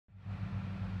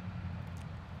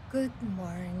Good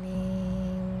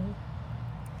morning.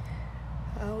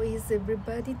 How is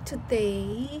everybody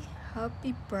today?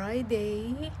 Happy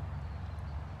Friday.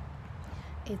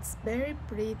 It's very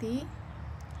pretty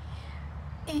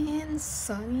and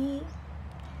sunny.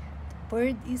 The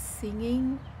bird is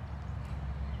singing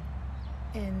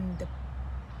and the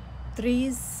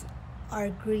trees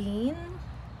are green.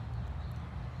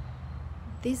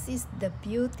 This is the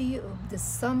beauty of the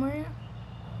summer,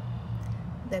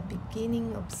 the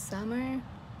beginning of summer.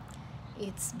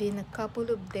 It's been a couple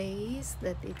of days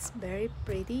that it's very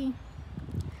pretty.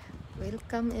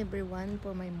 Welcome everyone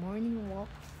for my morning walk.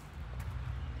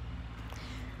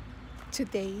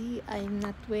 Today I'm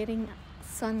not wearing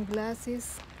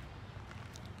sunglasses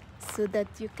so that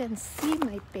you can see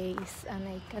my face and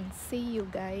I can see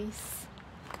you guys.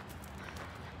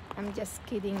 I'm just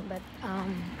kidding, but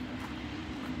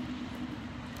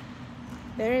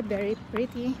very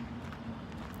pretty.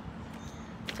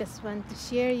 Just want to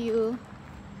share you.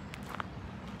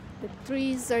 The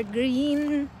trees are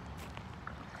green.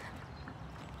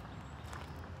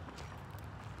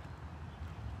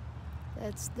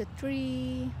 That's the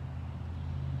tree.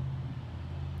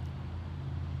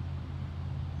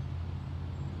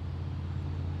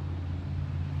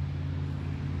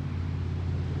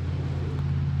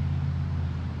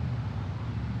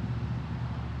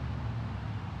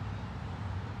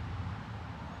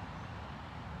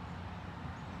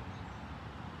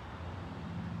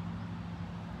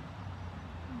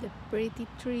 The pretty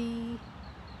tree.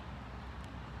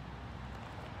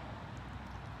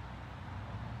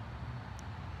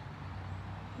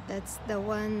 That's the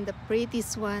one, the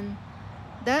prettiest one.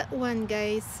 That one,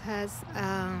 guys, has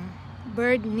a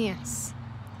bird nest,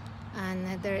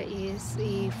 and there is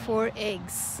 4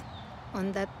 eggs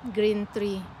on that green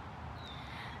tree.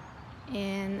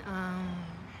 And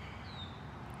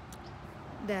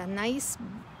the nice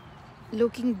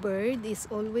looking bird is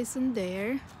always in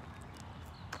there.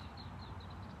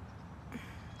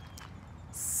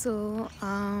 So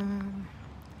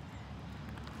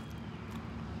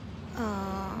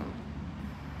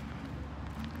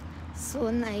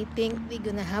soon I think we're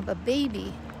gonna have a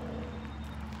baby.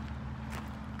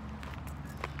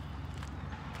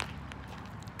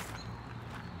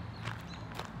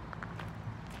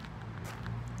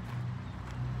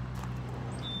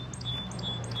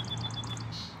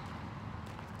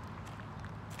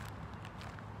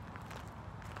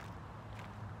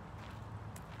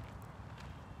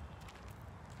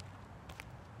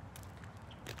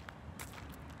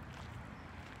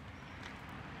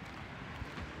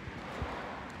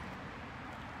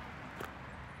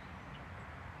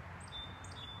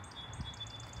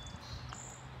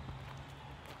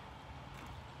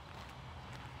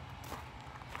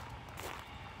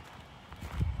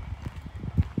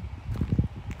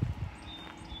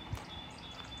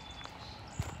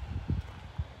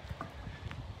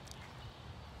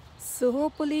 So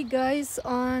hopefully, guys,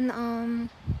 on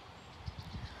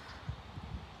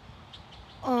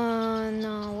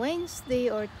Wednesday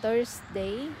or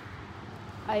Thursday,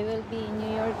 I will be in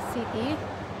New York City.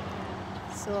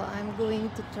 So I'm going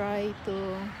to try to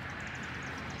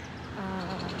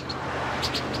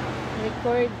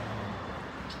record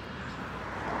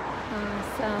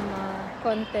some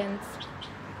contents.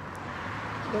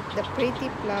 Look, the pretty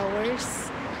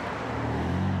flowers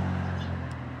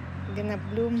gonna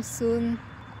bloom soon.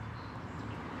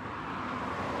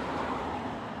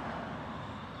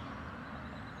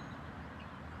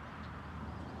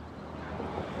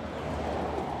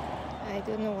 I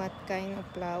don't know what kind of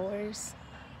flowers,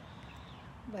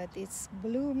 but it's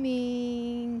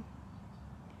blooming.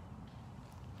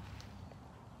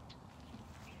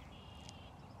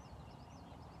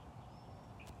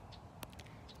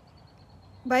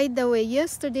 By the way,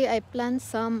 yesterday I planted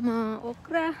some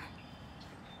okra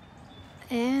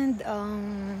and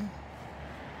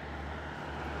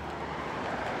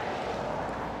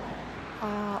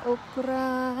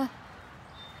okra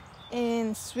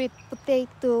and sweet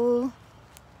potato,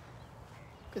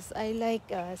 because I like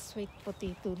sweet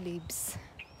potato leaves.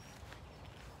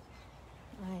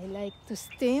 I like to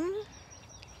steam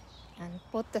and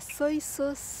put the soy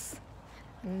sauce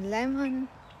and lemon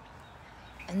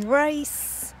and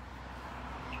rice,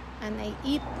 and I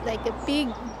eat like a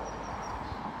pig.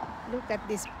 Look at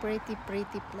these pretty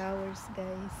flowers,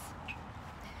 guys.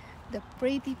 The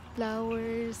pretty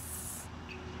flowers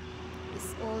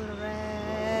is all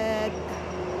red.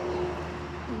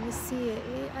 Let me see.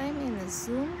 I'm in a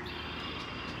Zoom.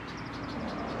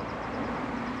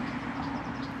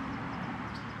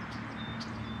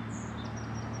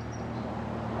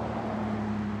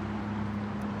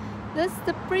 That's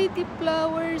the pretty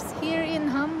flowers here in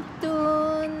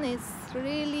Hampton. This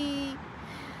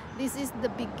is the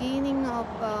beginning of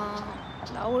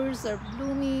flowers are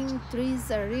blooming,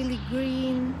 trees are really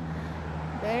green,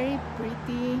 very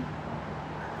pretty,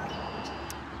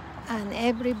 and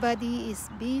everybody is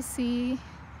busy.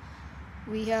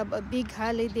 We have a big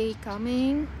holiday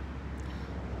coming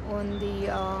on the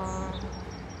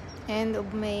end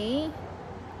of May,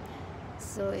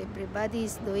 so everybody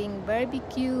is doing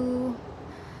barbecue.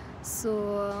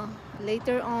 So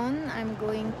later on I'm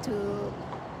going to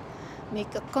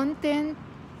make a content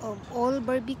of all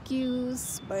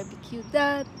barbecues, barbecue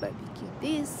that, barbecue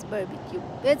this, barbecue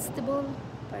vegetable,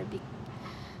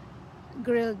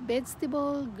 grilled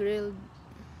vegetable, grilled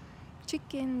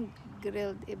chicken,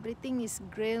 grilled, everything is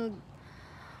grilled.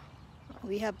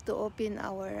 We have to open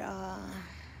our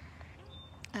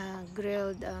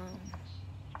grilled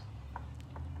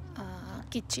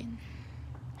kitchen.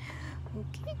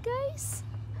 Okay guys,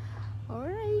 all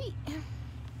right,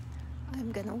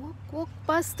 I'm gonna walk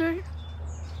faster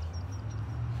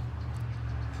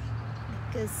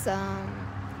because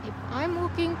if I'm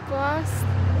walking fast,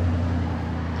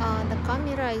 the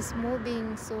camera is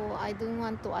moving, so I don't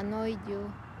want to annoy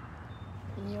you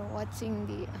when you're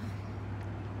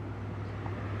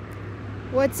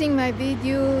watching my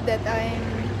video that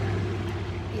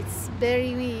it's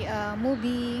very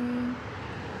moving,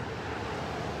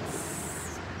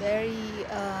 it's very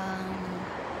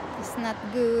it's not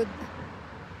good.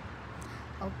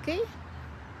 Okay,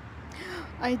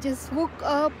 I just woke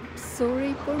up,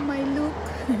 sorry for my look.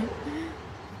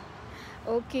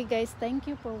 Okay guys, thank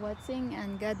you for watching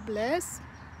and God bless.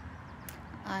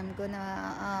 I'm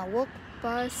gonna walk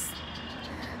past,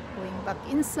 going back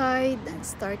inside and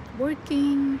start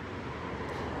working.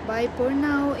 Bye for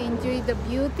now. Enjoy the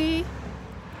beauty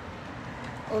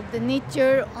of the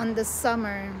nature on the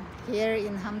summer here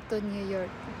in Hampton, New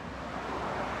York.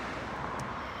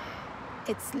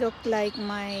 It's looked like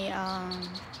my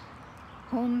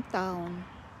hometown.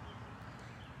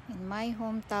 In my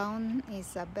hometown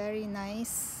is a very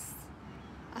nice.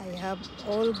 I have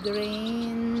all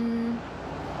green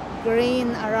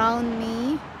around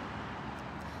me,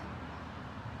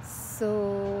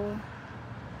 so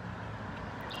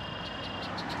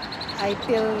I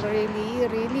feel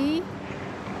really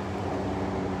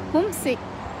homesick,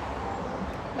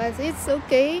 but it's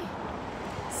okay.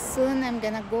 Soon I'm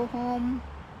gonna go home,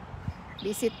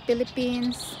 visit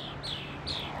Philippines.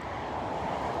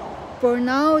 For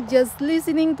now, just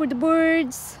listening for the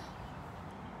birds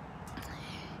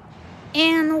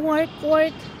and work,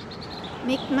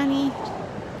 make money,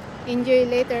 enjoy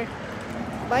later.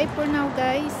 Bye for now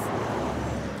guys.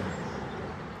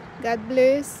 God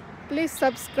bless. Please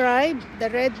subscribe, the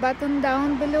red button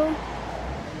down below,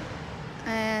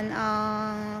 and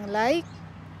like,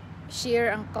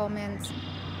 share, and comment.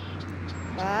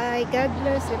 Bye. God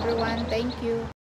bless everyone. Thank you.